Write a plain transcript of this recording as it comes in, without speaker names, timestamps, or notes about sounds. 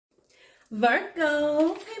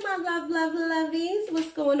Virgo, hey my lovies,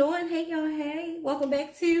 what's going on? Hey y'all, hey, welcome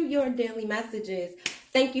back to your daily messages.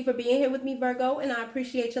 Thank you for being here with me, Virgo, and I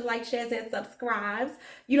appreciate your likes, shares, and subscribes.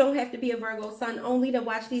 You don't have to be a Virgo sun only to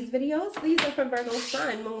watch these videos. These are for Virgo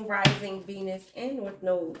sun, moon, rising, Venus, and North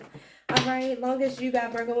Node. All right, long as you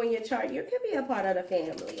got Virgo in your chart, you can be a part of the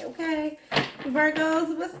family, okay?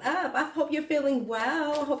 Virgos, what's up? I hope you're feeling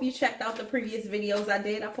well. I hope you checked out the previous videos I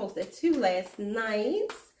did. I posted 2 last night.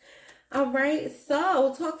 All right,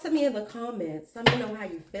 so talk to me in the comments. Let me know how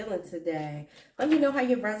you're feeling today. Let me know how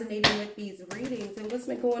you're resonating with these readings and what's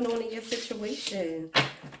been going on in your situation.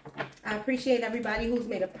 I appreciate everybody who's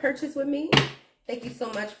made a purchase with me. Thank you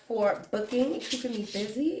so much for booking and keeping me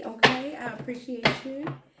busy, okay? I appreciate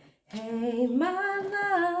you. Hey,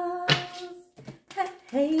 my loves.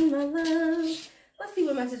 Hey, my loves. Let's see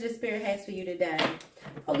what messages Spirit has for you today.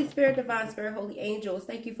 Holy Spirit, Divine Spirit, Holy Angels,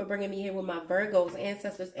 thank you for bringing me here with my Virgos,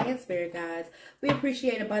 ancestors, and Spirit guides. We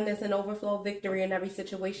appreciate abundance and overflow, victory in every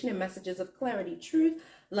situation, and messages of clarity, truth,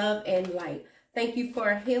 love, and light. Thank you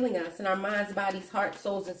for healing us in our minds, bodies, hearts,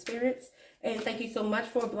 souls, and spirits. And thank you so much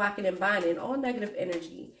for blocking and binding all negative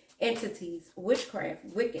energy, entities, witchcraft,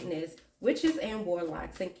 wickedness, witches, and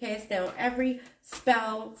warlocks, and cast down every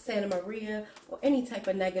spell, Santa Maria, or any type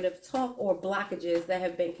of negative talk or blockages that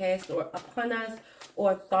have been cast or upon us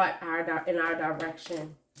or thought in our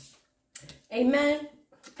direction. Amen,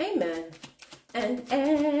 amen, and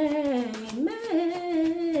amen.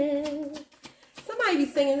 Somebody be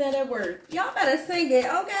singing that at work. Y'all better sing it,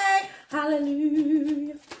 okay?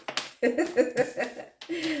 Hallelujah.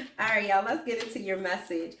 All right, y'all, let's get into your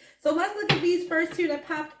message. So let's look at these first 2 that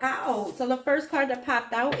popped out. So the first card that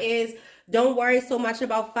popped out is, don't worry so much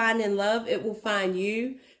about finding love, it will find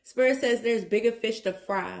you. Spirit says there's bigger fish to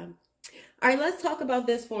fry. All right, let's talk about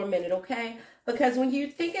this for a minute, okay? Because when you're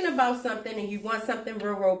thinking about something and you want something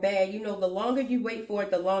real bad, you know, the longer you wait for it,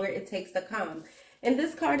 the longer it takes to come. And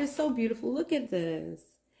this card is so beautiful. Look at this.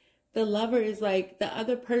 The lover is like, the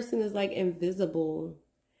other person is like invisible.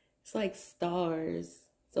 It's like stars.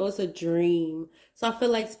 So it's a dream. So I feel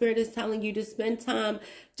like Spirit is telling you to spend time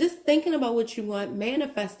just thinking about what you want,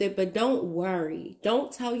 manifest it, but don't worry.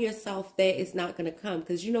 Don't tell yourself that it's not going to come.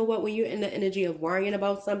 Because you know what? When you're in the energy of worrying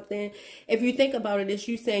about something, if you think about it, it's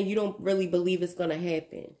you saying you don't really believe it's going to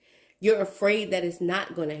happen. You're afraid that it's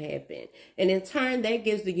not going to happen. And in turn, that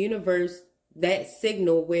gives the universe that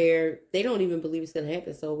signal where they don't even believe it's going to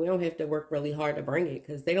happen. So we don't have to work really hard to bring it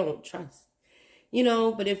because they don't trust. You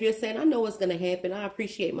know, but if you're saying, I know what's going to happen. I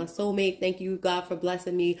appreciate my soulmate. Thank you, God, for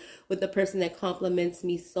blessing me with the person that compliments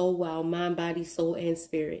me so well. Mind, body, soul, and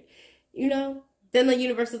spirit. You know, then the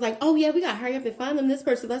universe is like, oh, yeah, we got to hurry up and find them this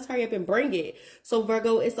person. Let's hurry up and bring it. So,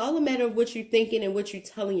 Virgo, it's all a matter of what you're thinking and what you're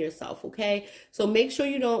telling yourself, okay? So make sure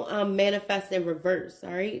you don't manifest in reverse,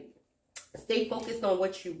 all right? Stay focused on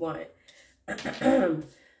what you want.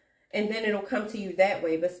 And then it'll come to you that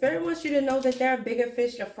way. But Spirit wants you to know that there are bigger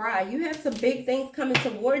fish to fry. You have some big things coming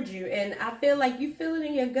towards you. And I feel like you feel it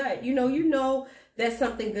in your gut. You know that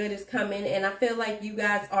something good is coming. And I feel like you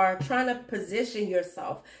guys are trying to position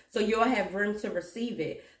yourself so you'll have room to receive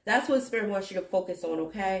it. That's what Spirit wants you to focus on,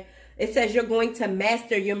 okay? It says you're going to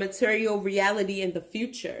master your material reality in the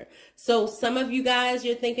future. So some of you guys,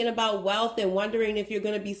 you're thinking about wealth and wondering if you're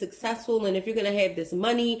going to be successful and if you're going to have this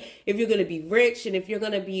money, if you're going to be rich, and if you're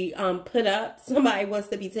going to be put up. Somebody wants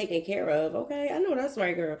to be taken care of. Okay, I know that's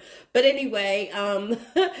right, girl. But anyway,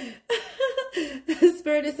 the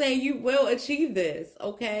Spirit is saying you will achieve this,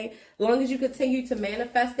 okay? As long as you continue to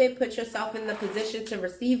manifest it, put yourself in the position to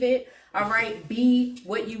receive it. All right, be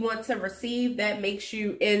what you want to receive. That makes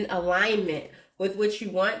you in alignment with what you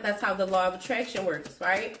want. That's how the law of attraction works,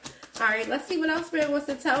 right? All right, let's see what else Spirit wants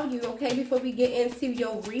to tell you, okay, before we get into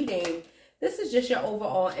your reading. This is just your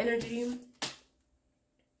overall energy.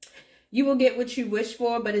 You will get what you wish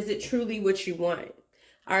for, but is it truly what you want?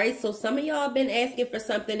 All right, so some of y'all have been asking for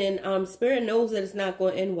something, and Spirit knows that it's not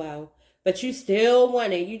going to end well, but you still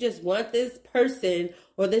want it. You just want this person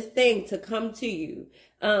or this thing to come to you.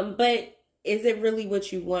 But is it really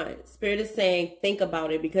what you want? Spirit is saying, think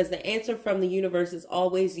about it, because the answer from the universe is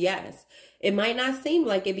always yes. It might not seem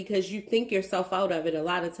like it because you think yourself out of it a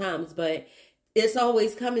lot of times, but it's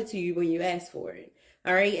always coming to you when you ask for it.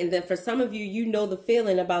 All right. And then for some of you, you know the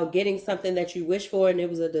feeling about getting something that you wish for and it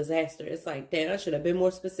was a disaster. It's like, damn, I should have been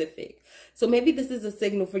more specific. So maybe this is a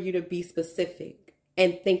signal for you to be specific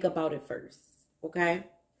and think about it first. Okay.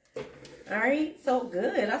 All right, so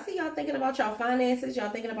good. I see y'all thinking about y'all finances. Y'all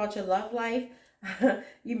thinking about your love life.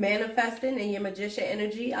 You manifesting and your magician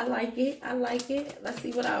energy. I like it. I like it. Let's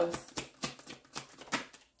see what else.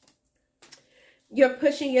 You're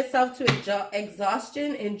pushing yourself to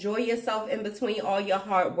exhaustion. Enjoy yourself in between all your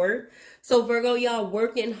hard work. So Virgo, y'all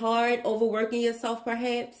working hard, overworking yourself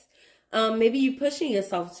perhaps. Maybe you're pushing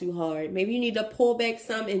yourself too hard. Maybe you need to pull back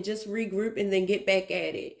some and just regroup and then get back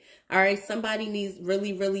at it. All right, somebody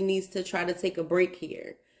really needs to try to take a break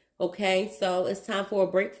here. Okay, so it's time for a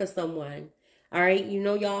break for someone. All right, you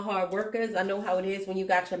know y'all hard workers. I know how it is when you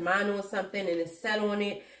got your mind on something and it's set on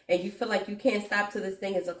it and you feel like you can't stop till this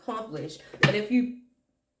thing is accomplished. But if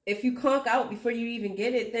you conk out before you even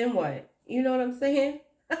get it, then what? You know what I'm saying?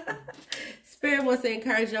 Spirit wants to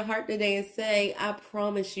encourage your heart today and say, I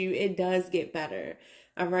promise you, it does get better.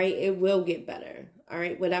 All right, it will get better. All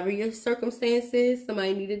right, whatever your circumstances,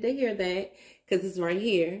 somebody needed to hear that because it's right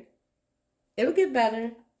here. It'll get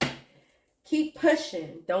better. Keep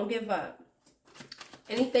pushing. Don't give up.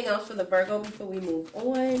 Anything else for the Virgo before we move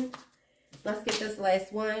on? Let's get this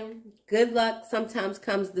last one. Good luck sometimes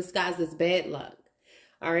comes disguised as bad luck.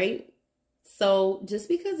 All right. So just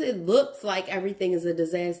because it looks like everything is a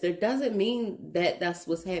disaster doesn't mean that that's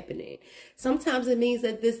what's happening. Sometimes it means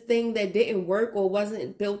that this thing that didn't work or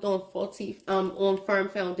wasn't built on on firm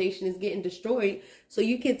foundation is getting destroyed. So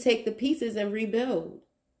you can take the pieces and rebuild.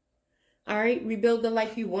 All right. Rebuild the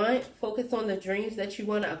life you want. Focus on the dreams that you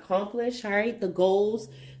want to accomplish. All right. The goals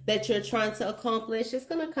that you're trying to accomplish. It's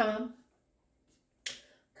going to come.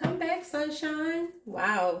 Come back, sunshine.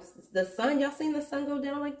 Wow. The sun, y'all seen the sun go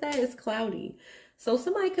down like that? It's cloudy. So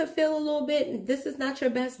somebody could feel a little bit, this is not your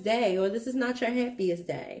best day or this is not your happiest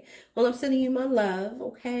day. Well, I'm sending you my love,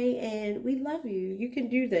 okay? And we love you. You can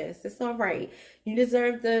do this. It's all right. You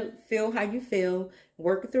deserve to feel how you feel.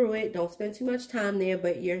 Work through it. Don't spend too much time there,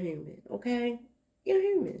 but you're human, okay? You're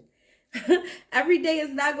human. Every day is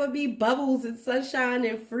not going to be bubbles and sunshine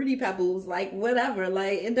and fruity pebbles, like whatever.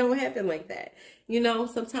 Like, it don't happen like that. You know,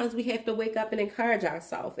 sometimes we have to wake up and encourage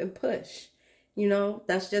ourselves and push. You know,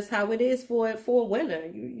 that's just how it is for a winner.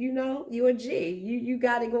 You know, you're a G. You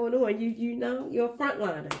got it going on. You know, you're a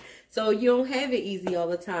frontliner. So you don't have it easy all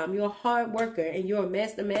the time. You're a hard worker and you're a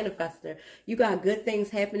master manifester. You got good things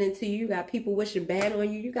happening to you. You got people wishing bad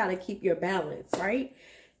on you. You got to keep your balance, right?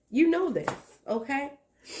 You know this, okay?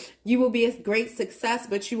 You will be a great success,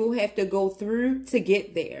 but you will have to go through to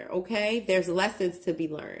get there, okay? There's lessons to be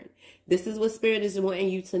learned. This is what Spirit is wanting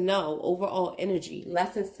you to know. Overall energy,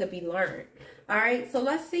 lessons to be learned. All right, so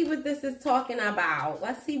let's see what this is talking about.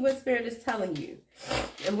 Let's see what Spirit is telling you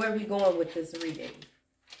and where we're going with this reading.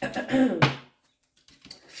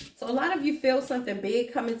 So a lot of you feel something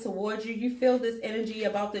big coming towards you. You feel this energy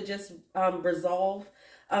about to just resolve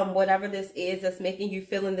whatever this is that's making you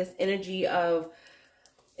feel in this energy of,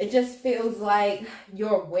 it just feels like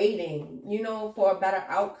you're waiting, you know, for a better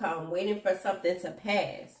outcome, waiting for something to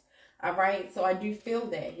pass. All right, so I do feel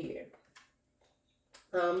that here.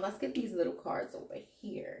 Let's get these little cards over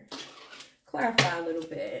here. Clarify a little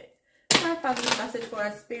bit. Clarify this message for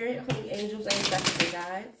our spirit, holy angels, ancestors, and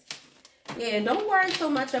guides. Yeah, don't worry so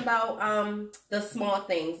much about the small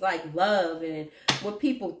things like love and what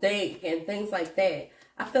people think and things like that.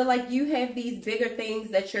 I feel like you have these bigger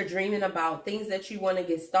things that you're dreaming about, things that you want to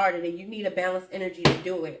get started, and you need a balanced energy to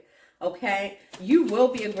do it, okay? You will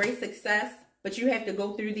be a great success, but you have to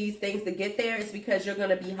go through these things to get there. It's because you're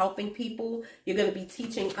going to be helping people. You're going to be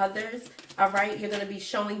teaching others, all right? You're going to be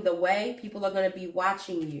showing the way. People are going to be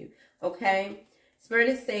watching you, okay? Spirit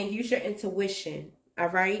is saying use your intuition, all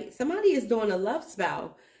right? Somebody is doing a love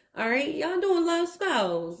spell. All right, y'all doing love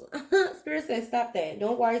spells. Spirit says stop that.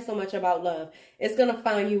 Don't worry so much about love. It's going to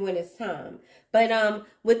find you when it's time. But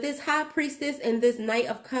with this High Priestess and this Knight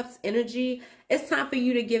of Cups energy, it's time for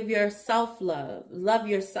you to give yourself love. Love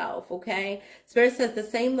yourself, okay? Spirit says the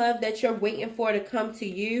same love that you're waiting for to come to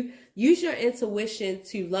you, use your intuition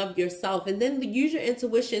to love yourself. And then use your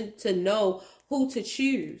intuition to know who to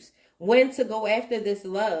choose, when to go after this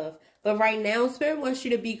love. But right now, Spirit wants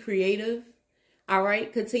you to be creative. All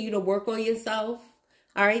right, continue to work on yourself.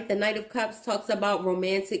 All right, the Knight of Cups talks about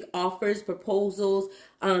romantic offers, proposals,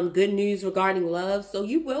 good news regarding love. So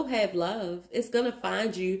you will have love. It's going to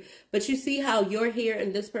find you. But you see how you're here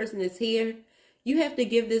and this person is here? You have to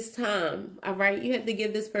give this time. All right, you have to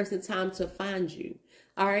give this person time to find you.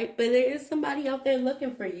 All right, but there is somebody out there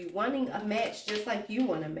looking for you, wanting a match just like you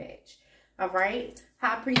want a match. All right,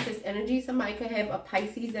 High Priestess energy. Somebody could have a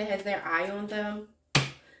Pisces that has their eye on them.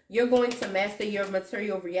 You're going to master your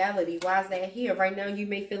material reality. Why is that here? Right now, you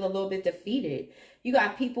may feel a little bit defeated. You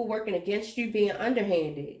got people working against you, being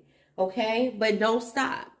underhanded. Okay? But don't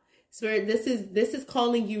stop. Spirit, this is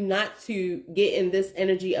calling you not to get in this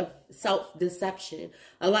energy of self-deception.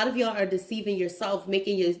 A lot of y'all are deceiving yourself,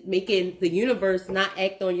 making the universe not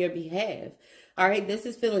act on your behalf. All right, this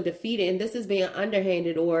is feeling defeated, and this is being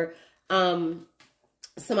underhanded, or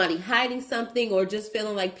somebody hiding something, or just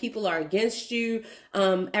feeling like people are against you.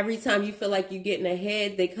 Every time you feel like you're getting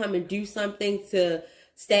ahead, they come and do something to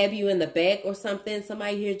stab you in the back or something.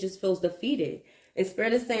 Somebody here just feels defeated. And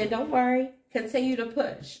Spirit is saying, don't worry, continue to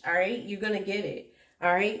push. All right, you're going to get it.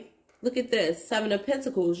 All right, look at this, 7 of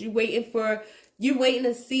Pentacles. You're waiting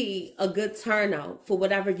to see a good turnout for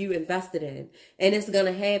whatever you invested in, and it's going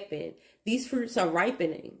to happen. These fruits are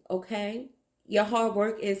ripening, okay? Your hard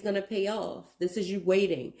work is going to pay off. This is you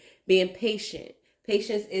waiting, being patient.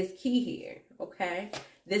 Patience is key here, okay?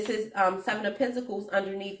 This is 7 of Pentacles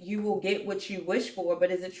underneath. You will get what you wish for,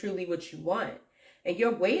 but is it truly what you want? And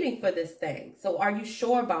you're waiting for this thing. So are you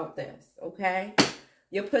sure about this, okay?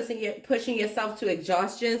 You're pushing yourself to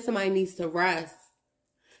exhaustion. Somebody needs to rest.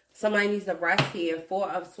 Somebody needs to rest here.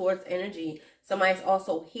 4 of Swords energy. Somebody's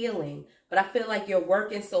also healing. But I feel like you're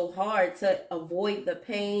working so hard to avoid the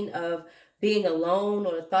pain of being alone,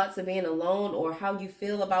 or the thoughts of being alone, or how you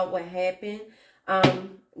feel about what happened.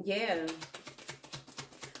 Yeah.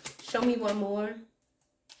 Show me one more.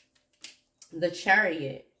 The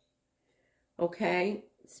Chariot. Okay.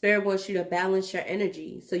 Spirit wants you to balance your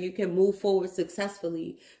energy so you can move forward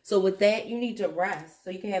successfully. So with that, you need to rest so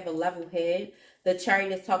you can have a level head. The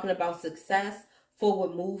Chariot is talking about success,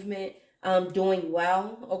 forward movement, doing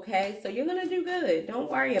well, okay? So you're going to do good. Don't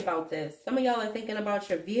worry about this. Some of y'all are thinking about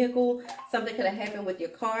your vehicle. Something could have happened with your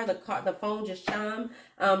car. The phone just chimed.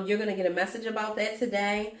 You're going to get a message about that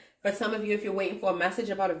today. For some of you, if you're waiting for a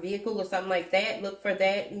message about a vehicle or something like that, look for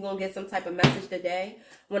that. You're going to get some type of message today.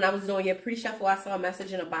 When I was doing your pre-shuffle, I saw a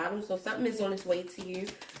message in a bottle. So something is on its way to you.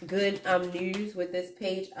 Good news with this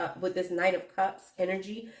page, with this Knight of Cups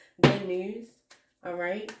energy. Good news. All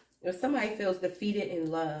right. If somebody feels defeated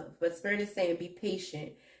in love, but Spirit is saying be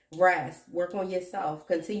patient, rest, work on yourself,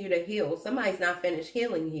 continue to heal. Somebody's not finished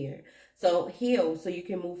healing here. So heal so you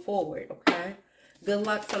can move forward, okay? Good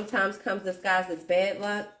luck sometimes comes disguised as bad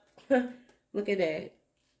luck. Look at that.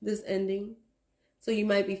 This ending. So you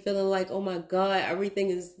might be feeling like, oh my God,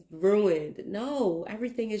 everything is ruined. No,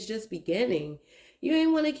 everything is just beginning. You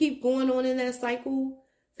ain't want to keep going on in that cycle.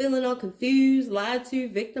 Feeling all confused, lied to,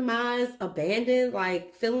 victimized, abandoned,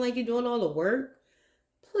 like feeling like you're doing all the work.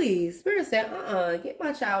 Please, Spirit said, get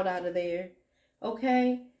my child out of there.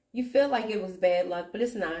 Okay? You feel like it was bad luck, but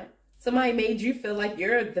it's not. Somebody made you feel like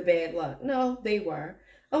you're the bad luck. No, they were.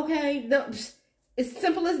 Okay? It's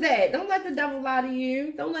simple as that. Don't let the devil lie to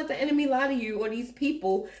you. Don't let the enemy lie to you, or these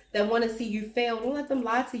people that want to see you fail. Don't let them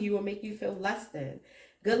lie to you or make you feel less than.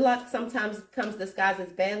 Good luck sometimes comes disguised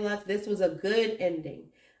as bad luck. This was a good ending.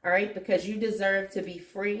 All right, because you deserve to be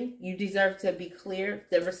free. You deserve to be clear,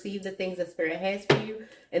 to receive the things that Spirit has for you.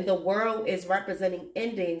 And the world is representing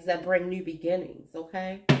endings that bring new beginnings,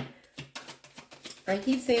 okay? I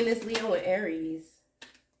keep saying this, Leo and Aries.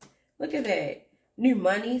 Look at that. New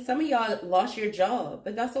money. Some of y'all lost your job,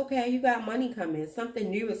 but that's okay. You got money coming. Something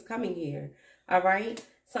new is coming here, all right?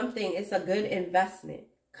 It's a good investment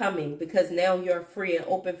coming because now you're free and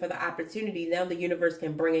open for the opportunity. Now the universe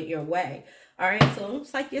can bring it your way. All right, so don't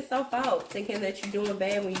psych yourself out thinking that you're doing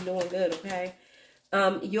bad when you're doing good, okay?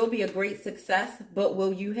 You'll be a great success, but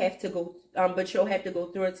you'll have to go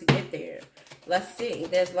through it to get there. Let's see.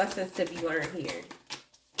 There's lessons to be learned here.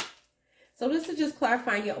 So this is just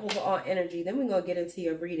clarifying your overall energy. Then we're going to get into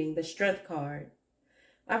your reading, the Strength card.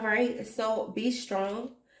 All right, so be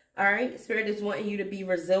strong. All right, Spirit is wanting you to be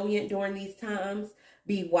resilient during these times.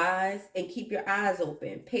 Be wise and keep your eyes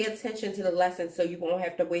open. Pay attention to the lessons so you won't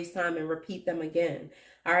have to waste time and repeat them again.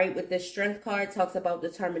 All right, with this Strength card, talks about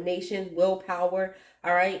determination, willpower,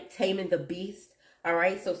 all right, taming the beast. All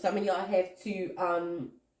right, so some of y'all have to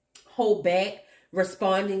hold back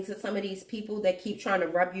responding to some of these people that keep trying to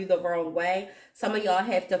rub you the wrong way. Some of y'all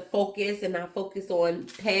have to focus and not focus on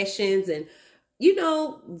passions and, you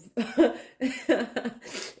know,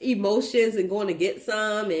 emotions and going to get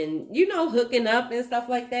some and, you know, hooking up and stuff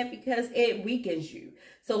like that because it weakens you.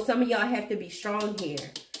 So some of y'all have to be strong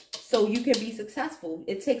here so you can be successful.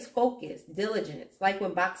 It takes focus, diligence, like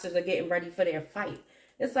when boxers are getting ready for their fight.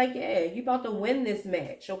 It's like, yeah, you about to win this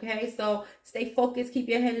match, okay? So stay focused, keep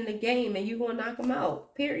your head in the game, and you're going to knock them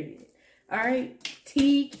out, period. All right?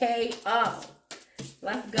 TKO.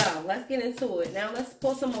 Let's go. Let's get into it. Now, let's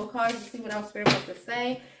pull some more cards to see what our Spirit wants to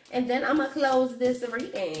say. And then I'm going to close this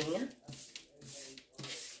reading.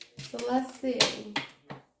 So, let's see.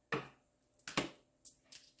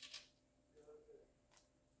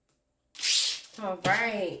 All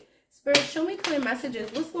right. Spirit, show me clear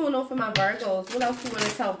messages. What's going on for my Virgos? What else you want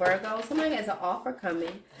to tell Virgos? Somebody has an offer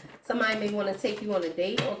coming. Somebody may want to take you on a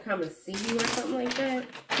date or come and see you or something like that.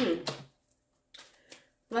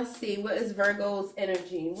 Let's see. What is Virgo's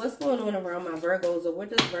energy? What's going on around my Virgos, or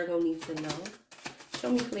what does Virgo need to know? Show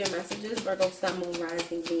me clear messages. Virgo, Sun, Moon,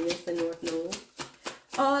 Rising, Venus, the North Node.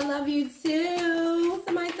 Oh, I love you too.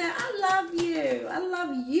 Somebody said, I love you. I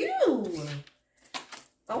love you.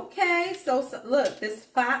 Okay, so look, this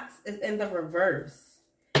fox is in the reverse.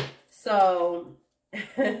 So,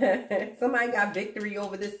 somebody got victory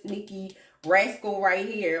over this sneaky rascal right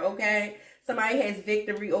here, okay? Somebody has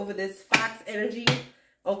victory over this fox energy,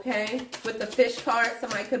 okay? With the fish card,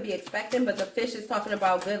 somebody could be expecting, but the fish is talking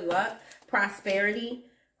about good luck, prosperity.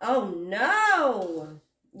 Oh, no.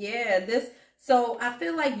 Yeah, so I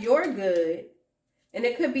feel like you're good. And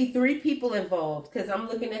it could be 3 people involved, because I'm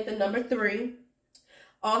looking at the number 3.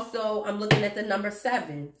 Also, I'm looking at the number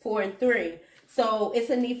 7, 4 and 3. So it's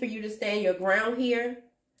a need for you to stand your ground here.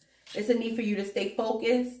 It's a need for you to stay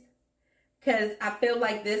focused. Because I feel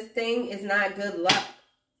like this thing is not good luck.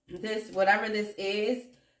 Whatever this is,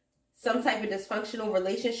 some type of dysfunctional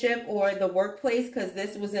relationship or the workplace, because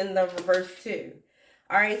this was in the reverse too.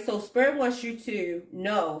 All right, so Spirit wants you to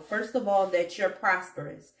know, first of all, that you're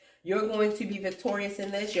prosperous. You're going to be victorious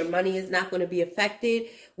in this. Your money is not going to be affected.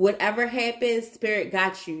 Whatever happens, Spirit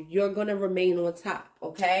got you. You're going to remain on top,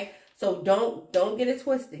 okay? So don't get it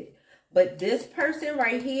twisted. But this person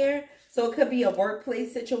right here, so it could be a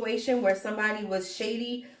workplace situation where somebody was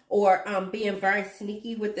shady or being very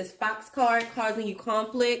sneaky with this fox card, causing you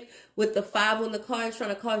conflict. With the 5 on the card, trying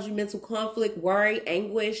to cause you mental conflict, worry,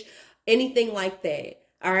 anguish, anything like that.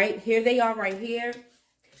 All right, here they are right here.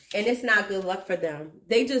 And it's not good luck for them.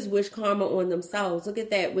 They just wish karma on themselves. Look at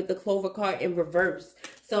that with the Clover card in reverse.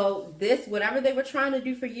 So this, whatever they were trying to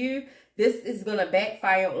do for you, this is going to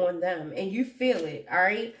backfire on them. And you feel it, all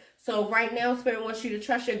right? So right now, Spirit wants you to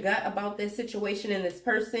trust your gut about this situation and this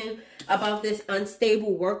person, about this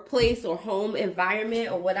unstable workplace or home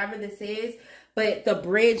environment or whatever this is. But the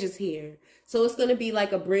bridge is here. So it's going to be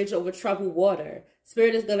like a bridge over troubled water.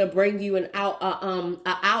 Spirit is going to bring you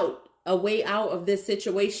a way out of this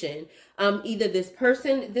situation. Either this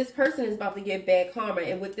person is about to get bad karma.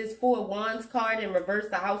 And with this 4 Wands card in reverse,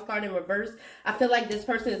 the House card in reverse, I feel like this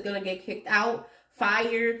person is going to get kicked out,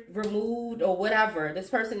 fired, removed, or whatever. This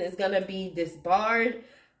person is going to be disbarred.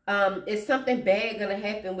 Is something bad going to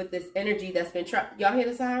happen with this energy that's been trapped? Y'all hear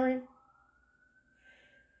the siren?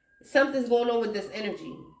 Something's going on with this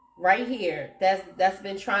energy right here that's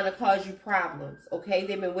been trying to cause you problems, okay?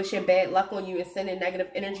 They've been wishing bad luck on you and sending negative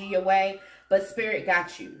energy your way, but Spirit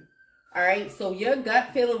got you, all right? So your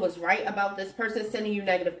gut feeling was right about this person sending you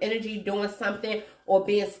negative energy, doing something, or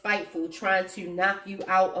being spiteful, trying to knock you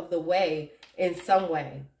out of the way in some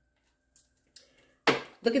way.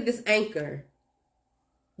 Look at this anchor.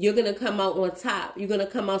 You're going to come out on top. You're going to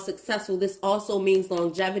come out successful. This also means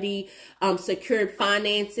longevity, secured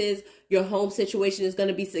finances. Your home situation is going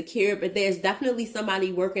to be secure, but there's definitely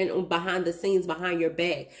somebody working on behind the scenes, behind your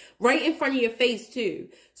back, right in front of your face too.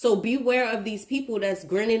 So beware of these people that's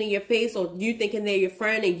grinning in your face, or you thinking they're your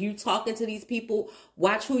friend and you talking to these people.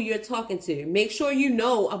 Watch who you're talking to. Make sure you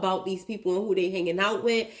know about these people and who they're hanging out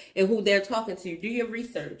with and who they're talking to. Do your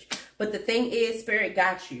research. But the thing is, Spirit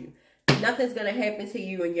got you. Nothing's going to happen to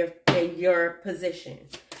you in your position.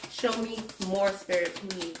 Show me more, Spirit,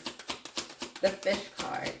 please. The fish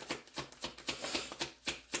card.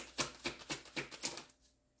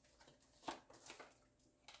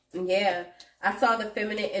 Yeah, I saw the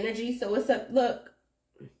feminine energy. So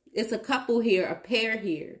it's a couple here, a pair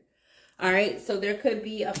here. All right, so there could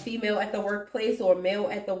be a female at the workplace or a male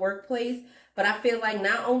at the workplace. But I feel like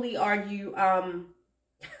not only are you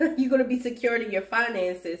you're going to be secured in your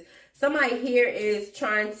finances, somebody here is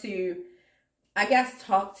trying to, I guess,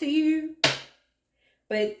 talk to you.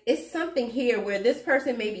 But it's something here where this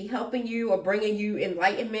person may be helping you or bringing you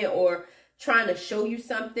enlightenment or trying to show you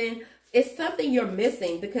something. It's something you're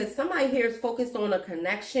missing, because somebody here is focused on a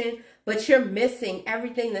connection, but you're missing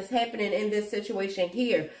everything that's happening in this situation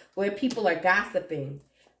here where people are gossiping.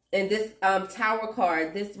 And this Tower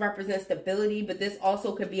card, this represents stability, but this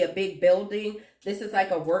also could be a big building. This is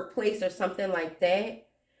like a workplace or something like that.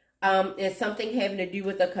 And something having to do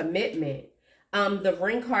with a commitment. The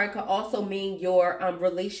Ring card could also mean your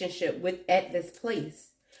relationship at this place.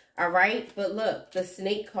 All right? But look, the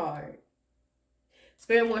Snake card.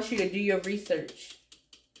 Spirit wants you to do your research.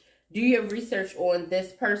 Do your research on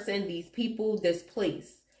this person, these people, this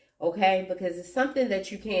place. Okay? Because it's something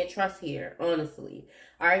that you can't trust here, honestly.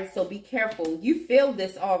 All right? So be careful. You feel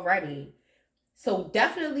this already. So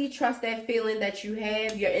definitely trust that feeling that you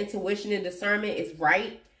have. Your intuition and discernment is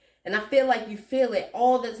right. And I feel like you feel it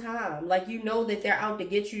all the time. Like you know that they're out to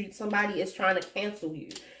get you. Somebody is trying to cancel you.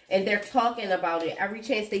 And they're talking about it. Every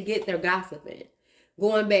chance they get, they're gossiping.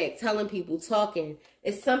 going back, telling people, talking.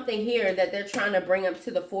 It's something here that they're trying to bring up to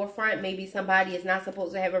the forefront. Maybe somebody is not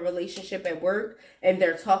supposed to have a relationship at work and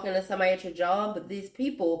they're talking to somebody at your job. But these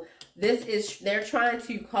people, they're trying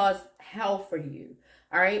to cause hell for you.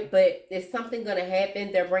 All right. But it's something going to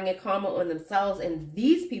happen. They're bringing karma on themselves. And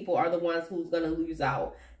these people are the ones who's going to lose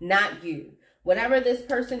out, not you. Whatever this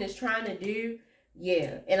person is trying to do.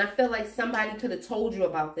 Yeah. And I feel like somebody could have told you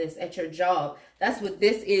about this at your job. That's what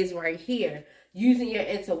this is right here. Using your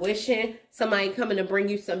intuition, somebody coming to bring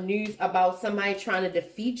you some news about somebody trying to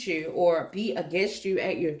defeat you or be against you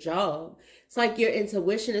at your job. It's like your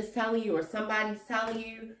intuition is telling you or somebody's telling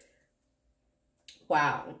you.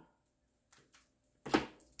 Wow.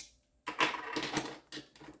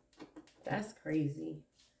 That's crazy.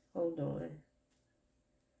 Hold on.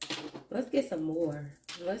 Let's get some more.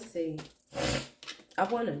 Let's see. I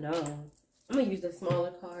want to know. I'm going to use the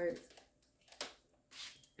smaller cards.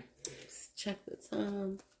 Check the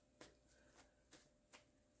time.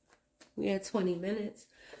 We had 20 minutes.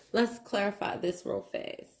 Let's clarify this real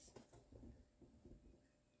fast.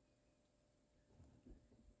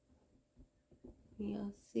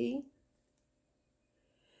 Y'all see?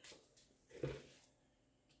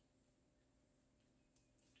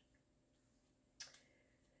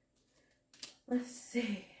 Let's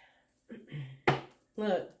see.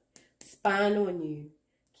 Look, spying on you.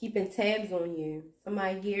 Keeping tabs on you.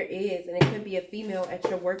 Somebody here is, and it could be a female at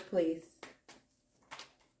your workplace.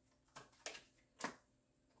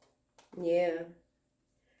 Yeah.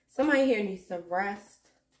 Somebody here needs to rest.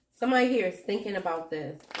 Somebody here is thinking about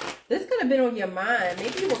this. This could have been on your mind.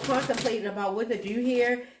 Maybe you were contemplating about what to do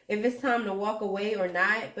here, if it's time to walk away or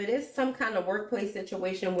not. But it's some kind of workplace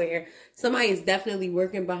situation where somebody is definitely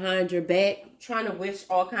working behind your back, trying to wish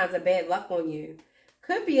all kinds of bad luck on you.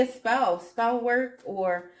 Could be a spell work,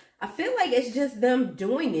 or I feel like it's just them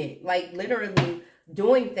doing it, like literally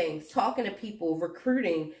doing things, talking to people,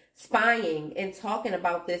 recruiting, spying, and talking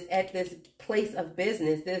about this at this place of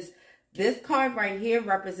business. This card right here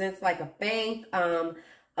represents like a bank,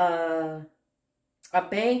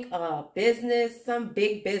 business, some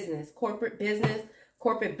big business, corporate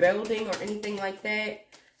building, or anything like that.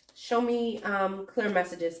 Show me clear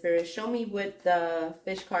messages, Spirit. Show me what the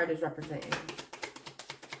fish card is representing.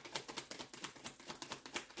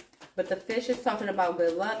 But the fish is talking about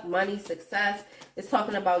good luck, money, success. It's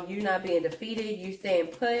talking about you not being defeated, you staying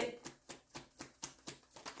put.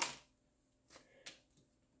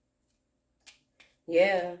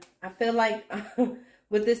 Yeah, I feel like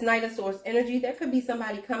with this Knight of Swords energy, there could be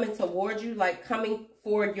somebody coming towards you, like coming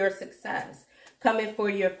for your success, coming for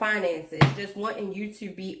your finances, just wanting you to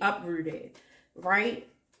be uprooted, right?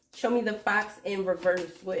 Show me the fox in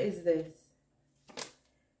reverse. What is this?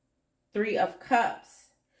 3 of Cups.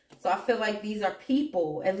 So I feel like these are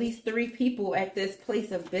people, at least 3 people at this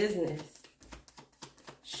place of business.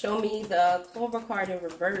 Show me the Clover card in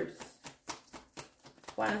reverse.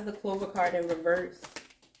 Why is the Clover card in reverse?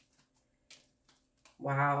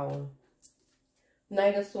 Wow.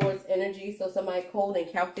 Knight of Swords energy, so somebody cold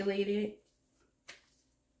and calculated.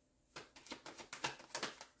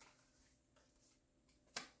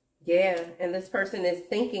 Yeah, and this person is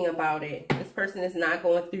thinking about it. This person is not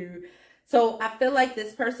going through. So I feel like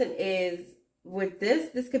this person is, with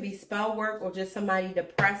this could be spell work or just somebody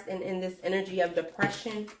depressed and in this energy of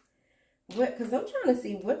depression. What? Because I'm trying to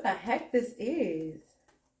see what the heck this is.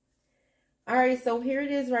 All right, so here it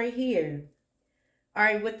is right here. All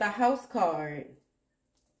right, with the house card.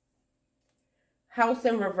 House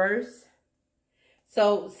in reverse.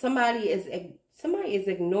 So somebody is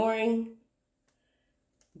ignoring,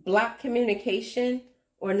 block communication,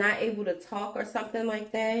 or not able to talk or something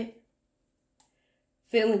like that.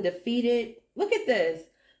 Feeling defeated. Look at this.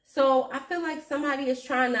 So I feel like somebody is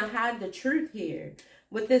trying to hide the truth here.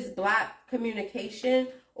 With this block communication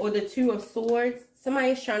or the 2 of Swords, somebody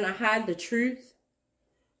is trying to hide the truth.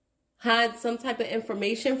 Hide some type of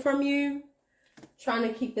information from you. Trying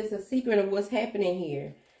to keep this a secret of what's happening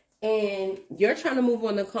here. And you're trying to move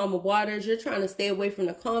on the calmer waters. You're trying to stay away from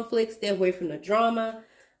the conflict, stay away from the drama.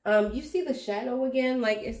 You see the shadow again?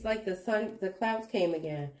 Like it's like the sun, the clouds came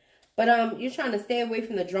again. But you're trying to stay away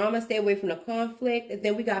from the drama, stay away from the conflict. And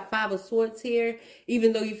then we got 5 of Swords here.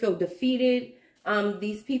 Even though you feel defeated,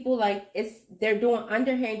 these people, like, they're doing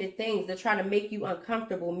underhanded things. They're trying to make you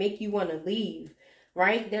uncomfortable, make you want to leave,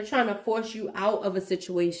 right? They're trying to force you out of a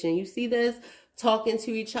situation. You see this? Talking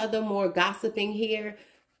to each other, more gossiping here.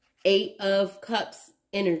 8 of Cups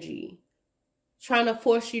energy. Trying to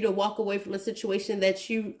force you to walk away from a situation that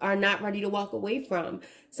you are not ready to walk away from.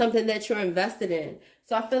 Something that you're invested in.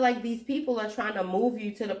 So I feel like these people are trying to move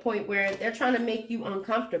you to the point where they're trying to make you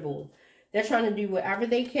uncomfortable. They're trying to do whatever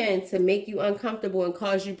they can to make you uncomfortable and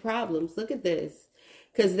cause you problems. Look at this.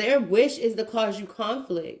 Because their wish is to cause you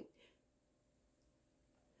conflict.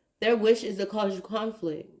 Their wish is to cause you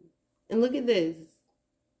conflict. And look at this.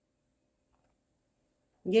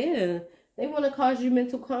 Yeah. They want to cause you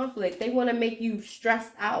mental conflict. They want to make you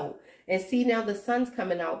stressed out. And see, now the sun's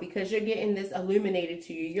coming out because you're getting this illuminated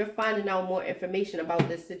to you. You're finding out more information about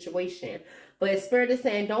this situation. But Spirit is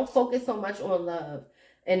saying, don't focus so much on love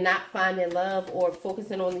and not finding love or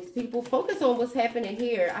focusing on these people. Focus on what's happening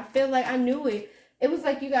here. I feel like I knew it. It was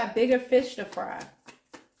like you got bigger fish to fry.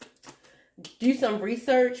 Do some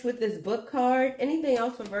research with this book card. Anything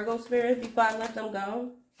else for Virgo Spirit before I let them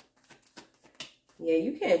go? Yeah,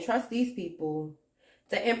 you can't trust these people.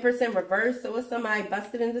 The Empress in reverse. So it's somebody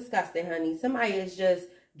busted and disgusted, honey. Somebody is just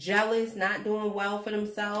jealous, not doing well for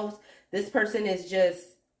themselves. This person is just...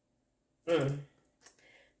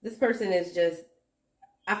 This person is just...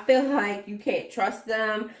 I feel like you can't trust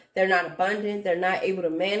them. They're not abundant. They're not able to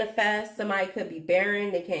manifest. Somebody could be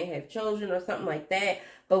barren. They can't have children or something like that.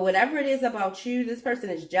 But whatever it is about you, this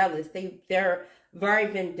person is jealous. They're very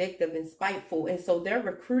vindictive and spiteful. And so they're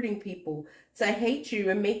recruiting people to hate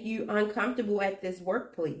you and make you uncomfortable at this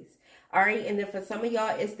workplace. All right. And then for some of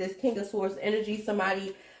y'all, it's this King of Swords energy.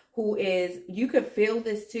 Somebody who is, you could feel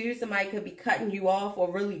this too. Somebody could be cutting you off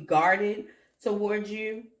or really guarded towards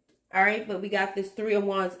you. All right. But we got this Three of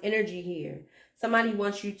Wands energy here. Somebody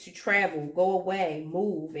wants you to travel, go away,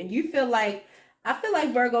 move. And you feel like, I feel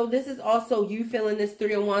like, Virgo, this is also you feeling this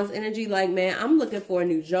Three of Wands energy. Like, man, I'm looking for a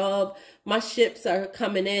new job. My ships are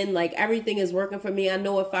coming in. Like, everything is working for me. I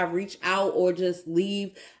know if I reach out or just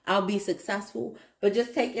leave, I'll be successful. But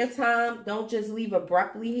just take your time. Don't just leave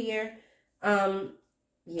abruptly here.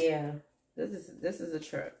 Yeah, this is a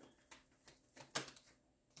trip.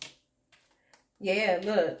 Yeah,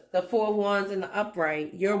 look, the Four of Wands in the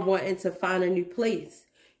upright. You're wanting to find a new place.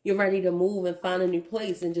 You're ready to move and find a new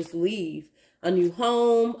place and just leave. A new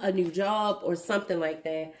home, a new job, or something like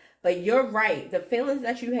that. But you're right. The feelings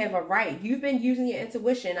that you have are right. You've been using your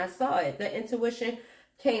intuition. I saw it. The intuition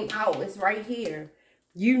came out. It's right here.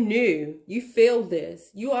 You knew. You feel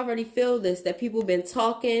this. You already feel this. That people have been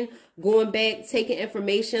talking, going back, taking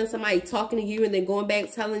information. Somebody talking to you and then going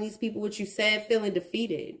back, telling these people what you said, feeling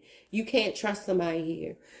defeated. You can't trust somebody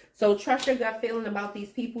here. So trust your gut feeling about these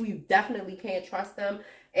people. You definitely can't trust them.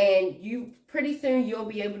 And you, pretty soon, you'll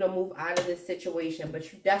be able to move out of this situation.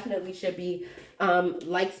 But you definitely should be,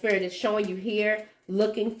 like Spirit is showing you here,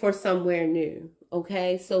 looking for somewhere new.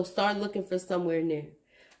 Okay? So start looking for somewhere new.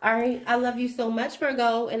 All right? I love you so much,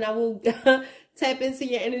 Virgo. And I will tap into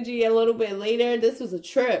your energy a little bit later. This was a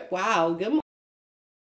trip. Wow. Good morning.